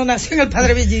Vecinos nació en el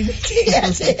Padre Villini.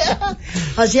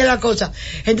 Así es la cosa.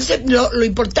 Entonces, lo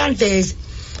importante es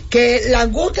que la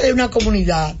angustia de una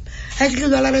comunidad hay que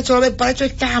ayudarla a resolver, para eso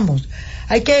estamos.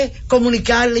 Hay que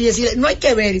comunicarle y decirle, no hay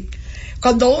que ver.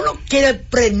 Cuando uno quiere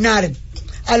frenar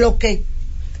a lo que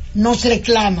nos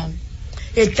reclaman,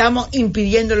 estamos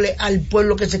impidiéndole al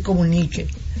pueblo que se comunique.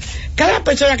 Cada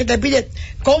persona que te pide,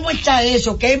 ¿cómo está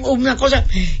eso? Que es una cosa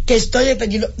que estoy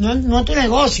defendiendo. No es tu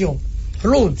negocio,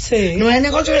 Ruth. Sí. No es el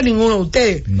negocio de ninguno de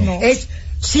ustedes. No. Es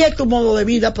cierto modo de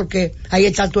vida, porque ahí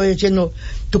está tú haciendo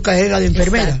tu carrera de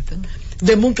enfermera. Exacto.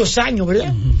 De muchos años,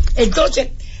 ¿verdad? Entonces,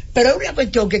 pero es una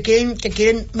cuestión que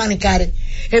quieren manejar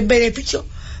el beneficio,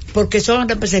 porque son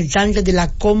representantes de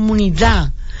la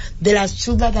comunidad, de la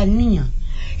ciudadanía.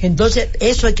 Entonces,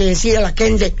 eso hay que decir a la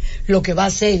gente lo que va a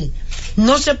hacer.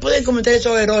 No se pueden cometer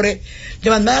esos errores de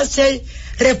mandar a hacer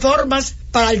reformas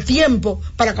para el tiempo,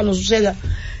 para cuando suceda.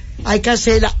 Hay que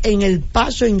hacerla en el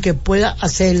paso en que pueda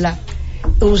hacerla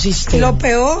un sistema. Lo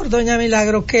peor, doña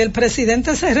Milagro, que el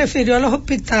presidente se refirió a los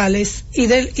hospitales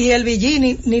y el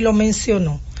Villini ni lo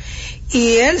mencionó.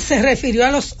 Y él se refirió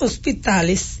a los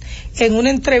hospitales en una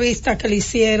entrevista que le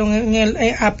hicieron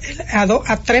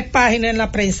a 3 páginas en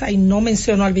la prensa, y no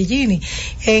mencionó al Villini.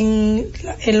 En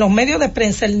los medios de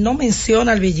prensa él no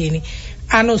menciona al Villini.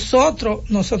 A nosotros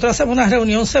hacemos una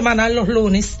reunión semanal los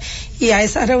lunes, y a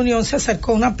esa reunión se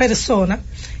acercó una persona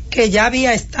que ya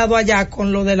había estado allá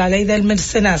con lo de la ley del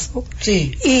mecenazgo.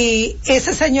 Sí. Y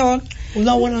ese señor...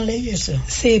 Una buena ley esa.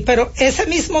 Sí, pero ese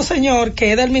mismo señor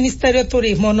que es del Ministerio de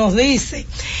Turismo nos dice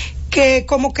que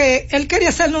como que él quería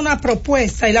hacerle una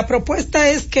propuesta, y la propuesta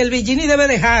es que el Villini debe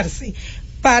dejarse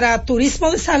para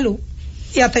turismo de salud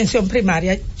y atención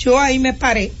primaria. Yo ahí me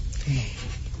paré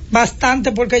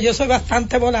bastante, porque yo soy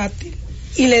bastante volátil,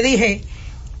 y le dije,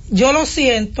 yo lo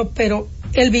siento, pero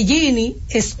el Villini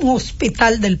es un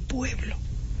hospital del pueblo.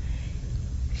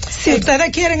 Si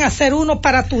ustedes quieren hacer uno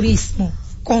para turismo,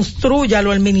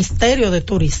 constrúyalo el Ministerio de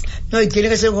Turismo. No, y tiene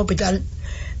que ser un hospital,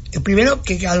 primero,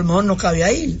 que a lo mejor no cabe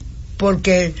ahí,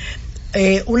 porque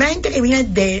una gente que viene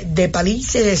de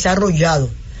países desarrollados,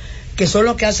 que son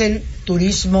los que hacen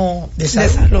turismo de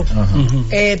salud.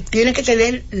 Tiene que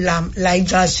tener las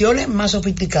instalaciones más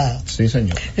sofisticadas. Sí,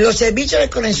 señor. Los servicios de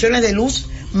conexiones de luz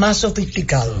más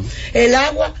sofisticados. El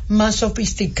agua más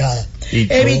sofisticada.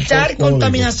 Evitar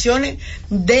contaminaciones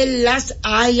de las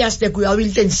áreas de cuidado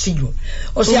intensivo.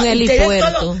 O sea, tener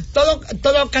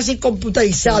todo casi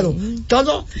computarizado.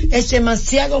 Todo es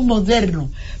demasiado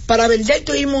moderno. Para vender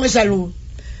turismo de salud,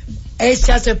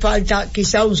 hace falta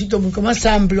quizá un sitio mucho más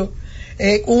amplio.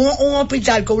 Un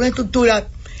hospital con una estructura,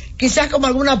 quizás como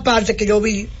alguna parte que yo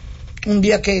vi un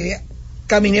día que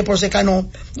caminé por Secano,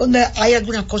 donde hay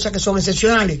algunas cosas que son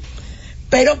excepcionales,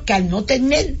 pero que al no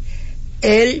tener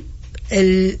el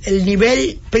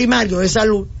nivel primario de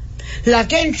salud, la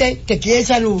gente que quiere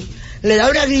salud le da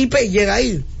una gripe y llega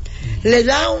ahí, le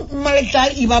da un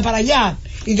malestar y va para allá,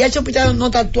 y ya ese hospital no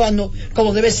está actuando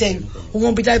como debe ser un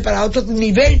hospital para otro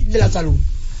nivel de la salud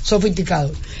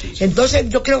sofisticado. Entonces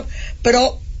yo creo,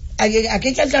 pero aquí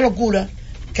hay tanta locura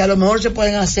que a lo mejor se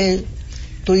pueden hacer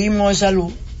turismo de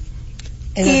salud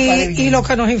en el Padre. Y lo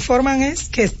que nos informan es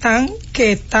que están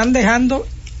dejando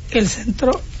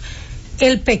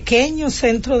el pequeño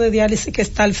centro de diálisis que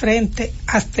está al frente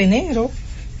hasta enero,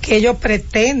 que ellos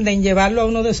pretenden llevarlo a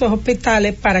uno de esos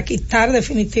hospitales para quitar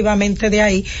definitivamente de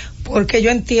ahí, porque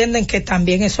ellos entienden que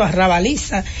también eso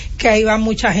arrabaliza, que ahí va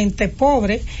mucha gente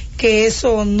pobre, que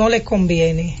eso no le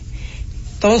conviene.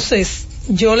 Entonces,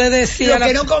 yo le decía... Lo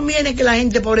que no conviene es que la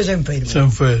gente pobre se enferme. Se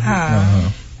enferme.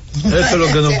 Eso es lo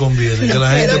que no conviene, que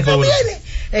la gente pobre...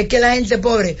 Es que la gente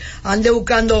pobre ande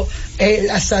buscando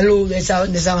la salud de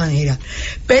esa manera.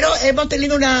 Pero hemos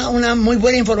tenido una muy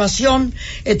buena información,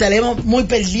 estaremos muy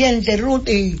pendientes, Ruth,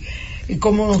 y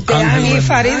como usted y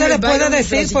Faride le puede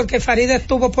decir, porque Faride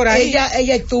estuvo por ahí.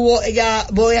 Ella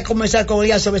voy a conversar con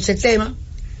ella sobre ese tema,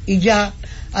 y ya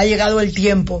ha llegado el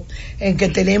tiempo en que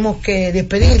tenemos que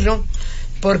despedirnos,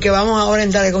 porque vamos ahora a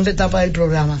entrar en otra etapa del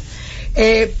programa.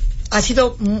 Ha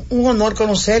sido un honor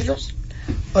conocerlos,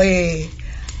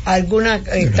 estar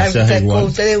con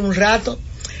ustedes un rato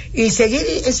y seguir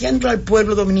enseñando al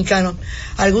pueblo dominicano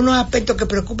algunos aspectos que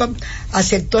preocupan a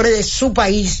sectores de su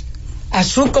país, a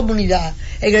su comunidad,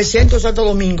 en el centro de Santo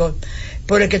Domingo,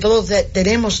 por el que todos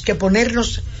tenemos que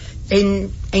ponernos en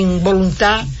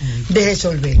voluntad de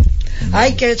resolver.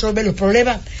 Hay que resolver los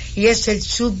problemas, y es el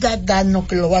ciudadano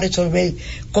que lo va a resolver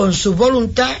con su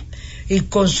voluntad y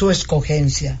con su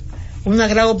escogencia. Una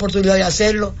gran oportunidad de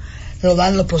hacerlo. lo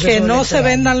dan los procesos que no electorales. se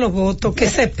vendan los votos, que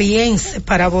se piense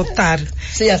para votar.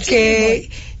 Sí, así que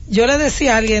yo le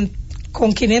decía a alguien,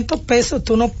 con 500 pesos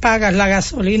tú no pagas la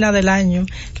gasolina del año,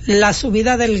 la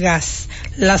subida del gas,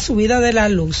 la subida de la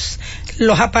luz,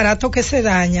 los aparatos que se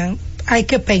dañan. Hay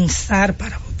que pensar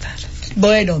para votar.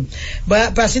 Bueno,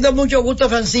 ha sido mucho gusto,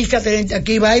 Francisca, tenerte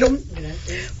aquí, Byron,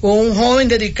 un joven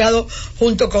dedicado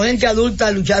junto con gente adulta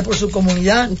a luchar por su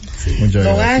comunidad. Muchas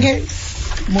Don gracias. Ángel,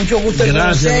 mucho gusto en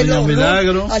Gracias, conocerlo. doña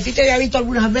Milagro. A ti te había visto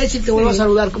algunas veces y te vuelvo a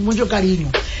saludar con mucho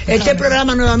cariño. Este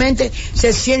programa nuevamente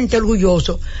se siente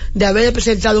orgulloso de haber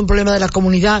presentado un problema de la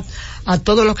comunidad a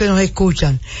todos los que nos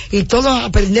escuchan. Y todos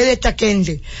aprender de esta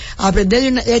gente,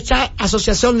 aprender de esta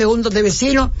asociación de juntos de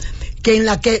vecinos, que en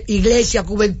la que iglesia,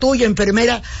 juventud y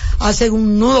enfermera hacen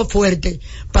un nudo fuerte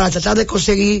para tratar de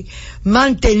conseguir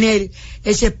mantener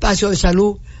ese espacio de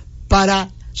salud para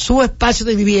su espacio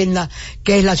de vivienda,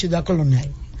 que es la ciudad colonial.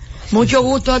 Mucho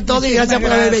gusto a todos y gracias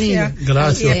por haber venido.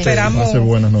 Gracias. Y esperamos. Pase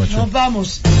buenas noches. Nos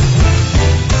vamos.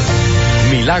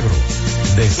 Milagros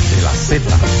desde la Z.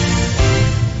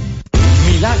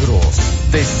 Milagros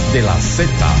desde la Z.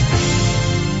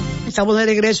 Estamos de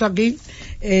regreso aquí,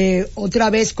 otra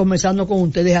vez conversando con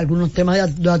ustedes algunos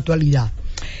temas de actualidad.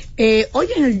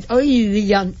 Hoy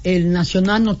día el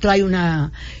Nacional nos trae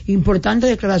una importante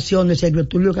declaración de Sergio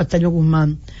Tulio Castaño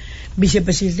Guzmán,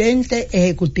 vicepresidente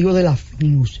ejecutivo de la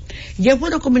FNIUS. Y es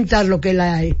bueno comentar lo que él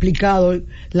ha explicado,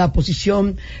 la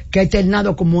posición que ha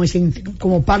externado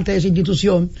como parte de esa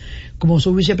institución, como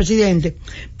su vicepresidente,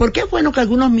 porque es bueno que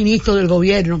algunos ministros del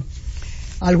gobierno,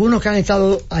 algunos que han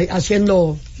estado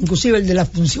haciendo, inclusive el de la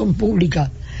función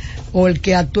pública, o el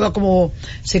que actúa como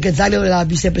secretario de la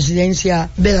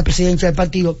vicepresidencia, de la presidencia del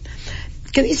partido,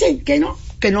 que dicen que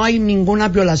no hay ninguna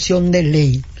violación de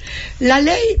ley. La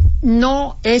ley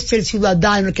no es el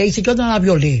ciudadano el que dice yo no la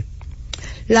violé.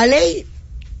 La ley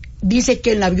dice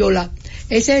que la viola,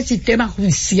 ese es el sistema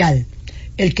judicial,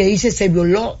 el que dice se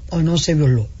violó o no se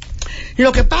violó.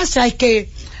 Lo que pasa es que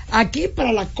aquí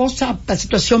para la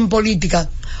situación política,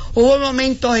 hubo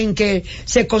momentos en que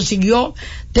se consiguió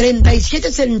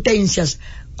 37 sentencias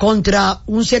contra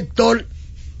un sector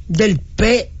del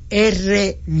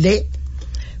PRD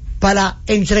para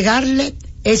entregarle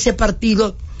ese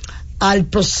partido al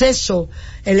proceso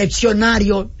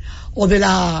eleccionario o de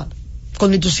la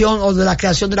Constitución o de la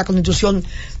creación de la Constitución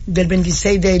del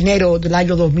 26 de enero del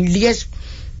año 2010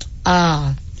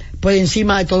 por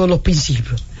encima de todos los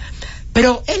principios.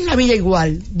 Pero en la vida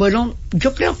igual, bueno,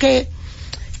 yo creo que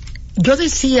yo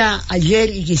decía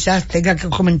ayer y quizás tenga que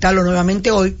comentarlo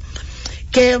nuevamente hoy,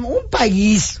 que un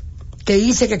país que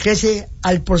dice que crece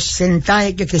al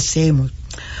porcentaje que crecemos,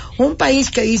 un país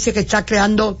que dice que está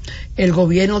creando el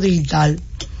gobierno digital,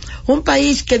 un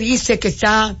país que dice que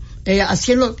está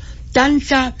haciendo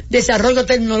tanto desarrollo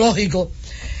tecnológico,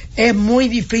 es muy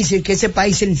difícil que ese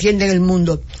país se entienda en el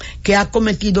mundo que ha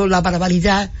cometido la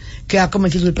barbaridad que ha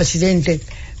cometido el presidente,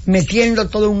 metiendo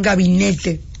todo un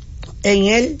gabinete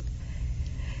en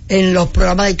los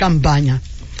programas de campaña.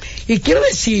 Y quiero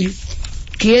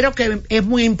que es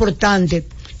muy importante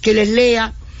que les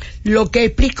lea lo que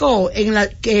explicó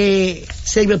que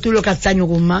Sergio Tulio Castaño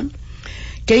Guzmán,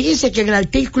 que dice que en el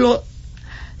artículo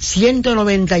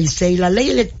 196 la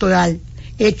ley electoral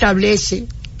establece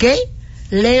que,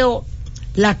 leo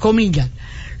la comilla,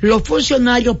 los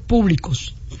funcionarios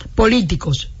públicos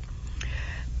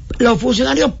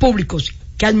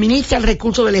que administran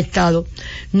recursos del Estado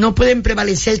no pueden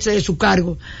prevalecerse de su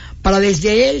cargo para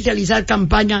desde él realizar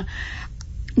campaña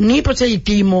ni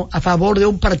proselitismo a favor de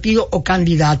un partido o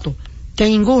candidato, de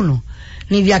ninguno,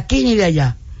 ni de aquí ni de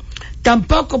allá.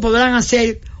 Tampoco podrán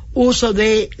hacer uso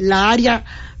de la área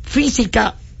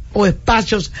física o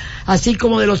espacios, así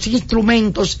como de los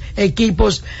instrumentos,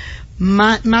 equipos,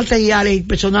 materiales y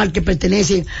personal que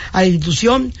pertenecen a la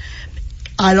institución,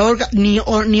 ni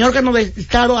órgano de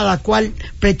Estado a la cual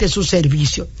preste su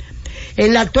servicio.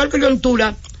 En la actual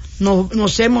coyuntura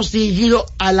nos hemos dirigido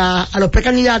a los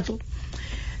precandidatos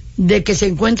de que se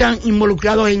encuentran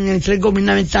involucrados en el tren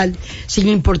gubernamental sin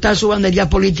importar su bandería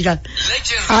política.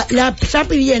 Está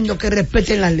pidiendo que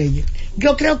respeten las leyes.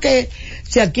 Yo creo que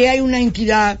si aquí hay una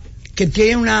entidad que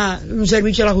tiene un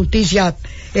servicio a la justicia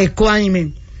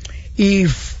ecuánime y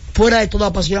fuera de todo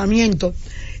apasionamiento,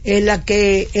 es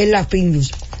la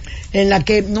FINDUS, en la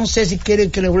que no sé si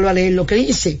quieren que le vuelva a leer lo que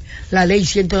dice la ley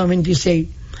 196.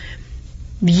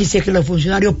 Dice que los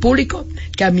funcionarios públicos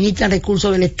que administran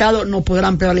recursos del Estado no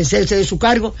podrán prevalecerse de su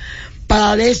cargo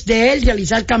para desde él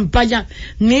realizar campaña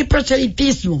ni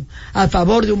proselitismo a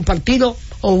favor de un partido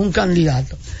o un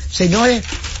candidato. Señores,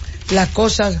 las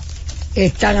cosas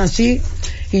están así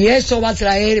y eso va a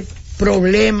traer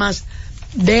problemas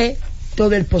de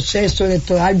todo el proceso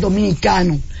electoral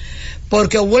dominicano,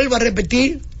 porque vuelvo a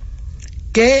repetir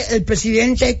que el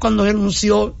presidente, cuando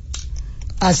renunció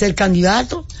a ser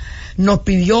candidato, nos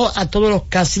pidió a todos los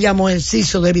que hacíamos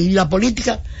ejercicio de vivir la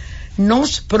política,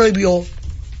 nos prohibió,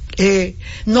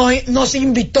 nos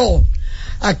invitó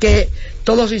a que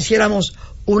todos hiciéramos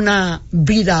una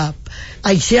vida,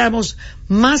 hiciéramos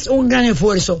más un gran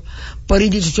esfuerzo por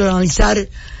institucionalizar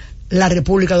la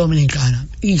República Dominicana.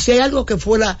 Y si hay algo que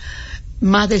fuera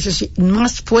más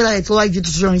fuera de toda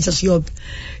institucionalización,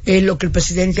 es lo que el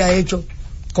presidente ha hecho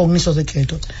con esos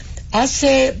decretos.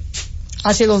 Hace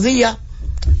 2 días,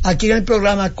 aquí en el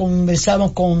programa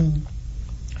conversamos con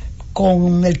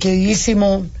el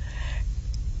queridísimo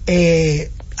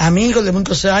amigo de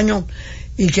muchos años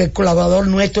y que es colaborador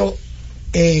nuestro,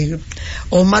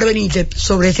 Omar Benítez,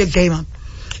 sobre este tema.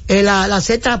 La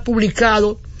Z ha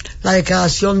publicado la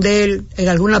declaración de él en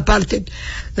alguna parte,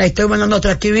 la estoy mandando a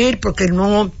transcribir porque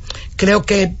no creo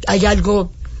que hay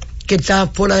algo que está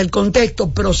fuera del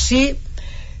contexto, pero sí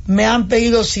me han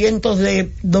pedido cientos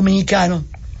de dominicanos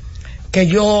que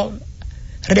yo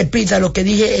repita lo que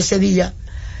dije ese día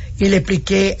y le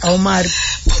expliqué a Omar.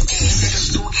 Porque ese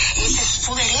es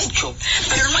su derecho,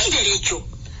 pero no hay derecho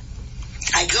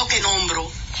a yo que nombro,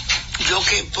 yo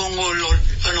que pongo los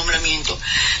nombramientos,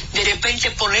 de repente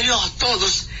ponerlos a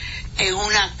todos en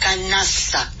una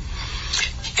canasta.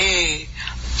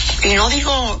 Y no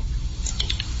digo,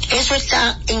 eso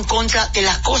está en contra de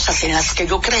las cosas en las que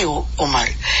yo creo, Omar.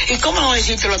 ¿Y cómo no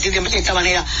decírtelo a ti de esta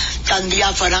manera tan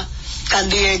diáfana, tan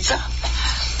directa?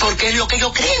 Porque es lo que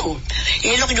yo creo. Y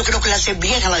es lo que yo creo que le hace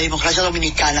bien a la democracia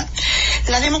dominicana.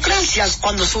 Las democracias,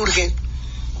 cuando surgen,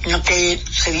 no que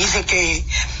se dice que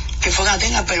fue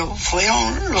Atenas, pero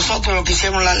fueron nosotros los que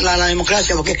hicieron la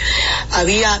democracia, porque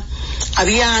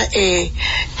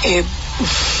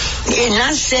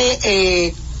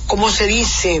nace, ¿cómo se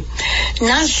dice?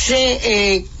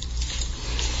 Nace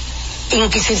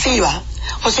inquisitiva.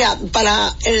 O sea,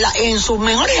 en sus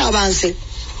mejores avances,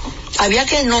 había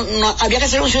que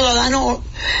ser un ciudadano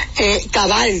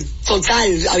cabal,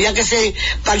 total, había que ser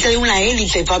parte de una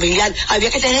élite familiar, había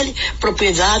que tener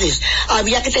propiedades,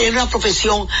 había que tener una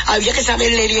profesión, había que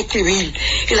saber leer y escribir.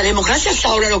 Y la democracia hasta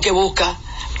ahora lo que busca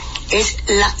es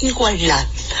la igualdad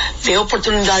de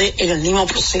oportunidades en el mismo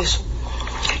proceso.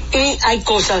 Y hay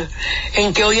cosas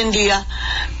en que hoy en día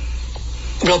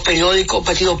los periódicos,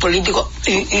 partidos políticos,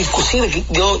 inclusive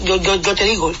yo te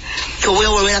digo, yo voy a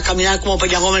volver a caminar como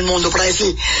Peñagón el mundo para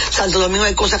decir, Santo Domingo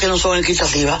hay cosas que no son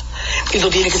equitativas, y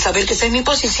tú tienes que saber que esa es mi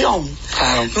posición,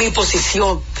 claro. Mi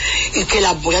posición, y que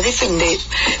la voy a defender,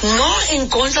 no en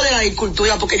contra de la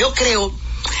agricultura, porque yo creo,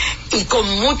 y con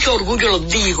mucho orgullo lo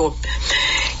digo,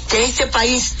 que este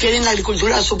país tiene en la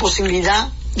agricultura su posibilidad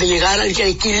de llegar al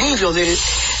equilibrio del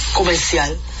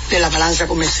comercial, de la balanza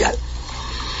comercial.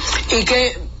 Y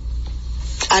que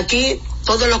aquí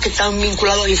todos los que están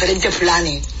vinculados a diferentes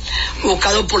planes,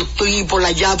 buscados por ti, por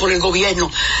allá, por el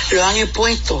gobierno, lo han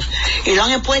expuesto. Y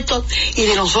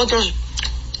de nosotros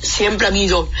siempre ha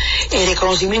habido el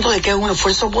reconocimiento de que es un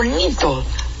esfuerzo bonito.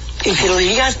 Y que lo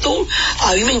digas tú,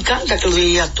 a mí me encanta que lo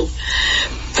digas tú.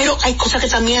 Pero hay cosas que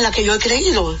también en las que yo he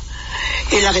creído,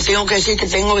 y en las que tengo que decir que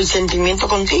tengo el sentimiento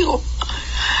contigo.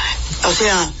 O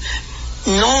sea,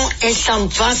 no es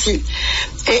tan fácil.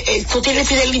 Tú tienes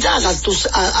fidelidad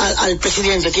al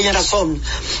presidente, tienes razón.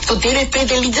 Tú tienes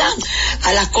fidelidad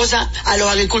a las cosas, a los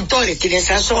agricultores, tienes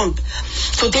razón.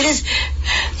 Tú tienes,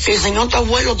 te enseñó tu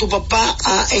abuelo, tu papá,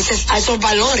 a esos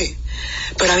valores.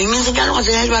 Pero a mí me enseñaron a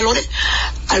tener valores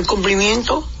al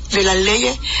cumplimiento de las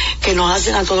leyes que nos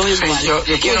hacen a todos iguales.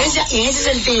 Y en ese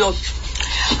sentido,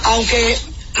 aunque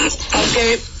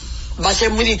va a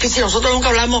ser muy difícil, nosotros nunca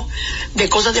hablamos de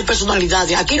cosas de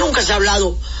personalidades. Aquí nunca se ha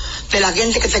hablado de la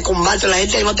gente que te combate, la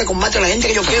gente que no te combate, la gente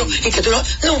que yo quiero y que tú no.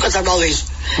 Nunca se ha hablado de eso.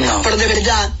 No. Pero de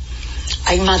verdad,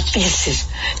 hay matices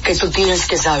que tú tienes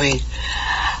que saber.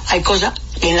 Hay cosas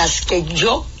en las que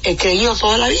yo he creído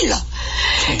toda la vida.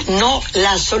 Sí. No,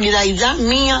 la solidaridad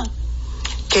mía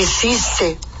que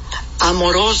existe,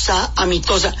 amorosa,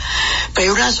 amistosa,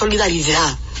 pero una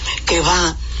solidaridad que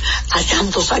va a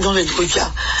tantos años de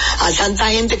lucha, a tanta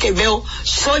gente que veo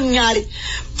soñar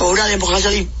por una democracia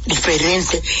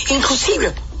diferente,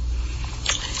 inclusive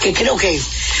que creo que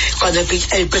cuando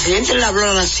el presidente le habló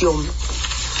a la nación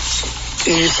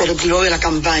y se retiró de la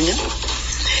campaña,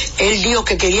 él dijo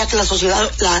que quería que la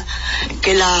sociedad,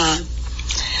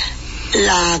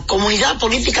 la comunidad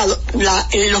política,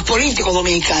 los políticos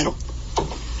dominicanos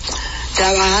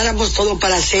trabajáramos todos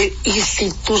para hacer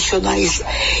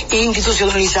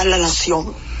institucionalizar la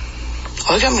nación.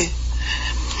 Óigame,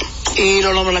 y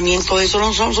los nombramientos de eso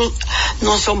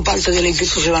no son parte de la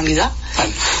institucionalidad.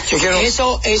 Bueno, yo quiero...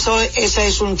 Ese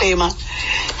es un tema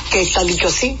que está dicho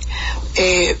así.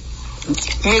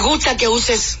 Me gusta que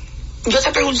uses, yo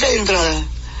te pregunté de entrada,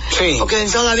 sí, porque de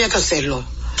entrada había que hacerlo.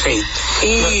 Sí.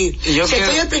 Y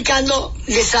estoy explicando,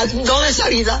 no de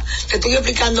salida, te estoy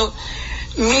explicando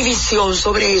mi visión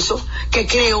sobre eso, que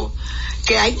creo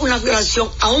que hay una violación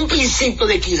a un principio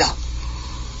de equidad,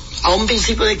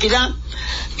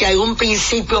 que hay un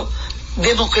principio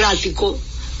democrático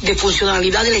de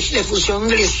funcionalidad, de función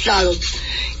del Estado,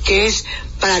 que es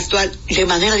para actuar de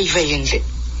manera diferente.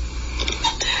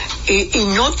 Y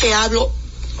no te hablo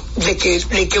de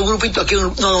que un grupito aquí,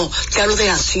 no, te hablo de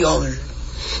nación.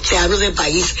 Te hablo de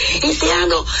país y te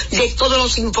hablo de todos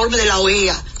los informes de la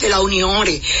OEA, de la Unión,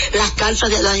 las cartas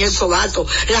de Daniel Sobato,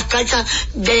 las cartas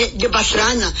de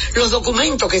Pastrana, los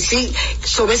documentos que sí,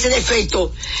 sobre ese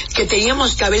defecto que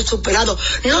teníamos que haber superado.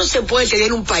 No se puede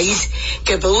tener un país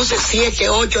que produce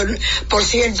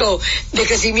 7-8% de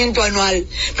crecimiento anual.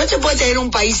 No se puede tener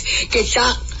un país que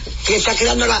está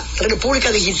creando la República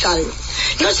Digital.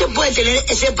 No se puede tener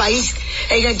ese país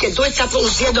en el que tú estás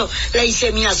produciendo la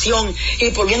inseminación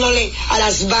y poniéndole a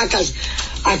las vacas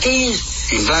aquí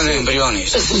implantes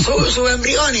embriones, sus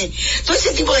embriones, todo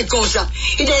ese tipo de cosas,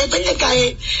 y de repente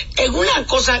cae en una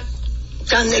cosa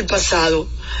tan del pasado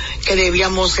que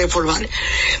debíamos reformar.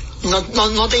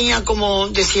 No tenía como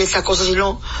decir estas cosas,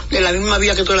 sino de la misma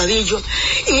vía que tú lo has dicho.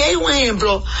 Y hay un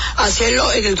ejemplo,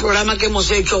 hacerlo en el programa que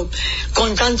hemos hecho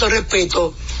con tanto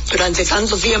respeto durante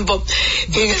tanto tiempo,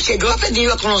 y en el que yo he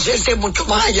aprendido a conocerte mucho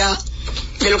más allá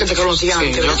de lo que te conocía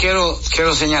antes. Yo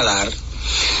quiero señalar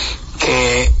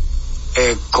que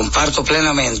comparto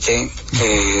plenamente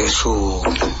su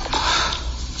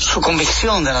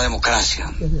convicción de la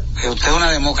democracia. Usted es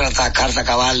una demócrata carta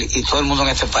cabal y todo el mundo en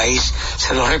este país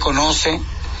se lo reconoce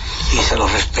y se lo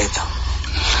respeta.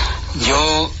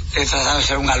 Yo he tratado de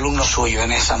ser un alumno suyo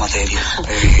en esa materia,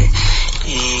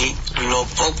 y lo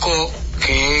poco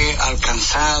que he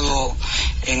alcanzado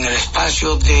en el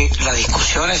espacio de las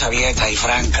discusiones abiertas y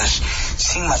francas,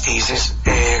 sin matices,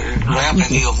 lo he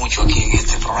aprendido mucho aquí en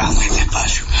este programa, en este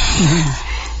espacio.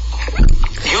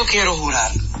 Yo quiero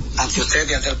jurar ante usted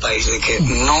y ante el país de que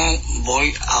no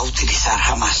voy a utilizar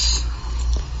jamás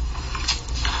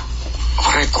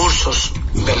recursos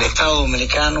del Estado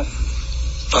Dominicano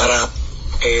para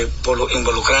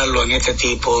involucrarlo en este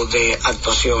tipo de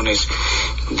actuaciones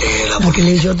de la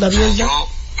política.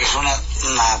 Es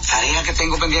una tarea que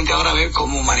tengo pendiente ahora, ver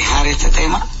cómo manejar este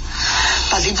tema.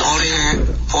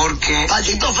 Porque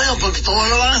patito feo, porque todos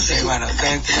lo van a hacer. Bueno,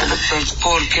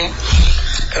 porque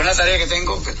es una tarea que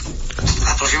tengo que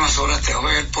las próximas horas te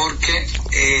voy a ver, porque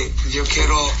yo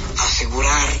quiero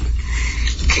asegurar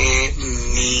que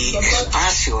mi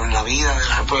espacio en la vida de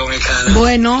la República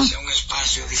Dominicana sea un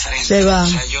espacio diferente. Se va. O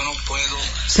sea, yo no puedo...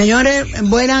 Señores,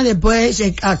 buenas, después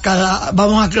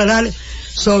vamos a aclarar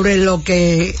sobre lo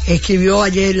que escribió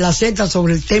ayer la Z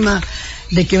sobre el tema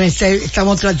de que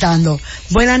estamos tratando.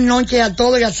 Buenas noches a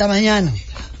todos y hasta mañana.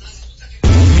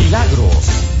 Milagros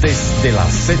desde la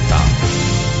Z.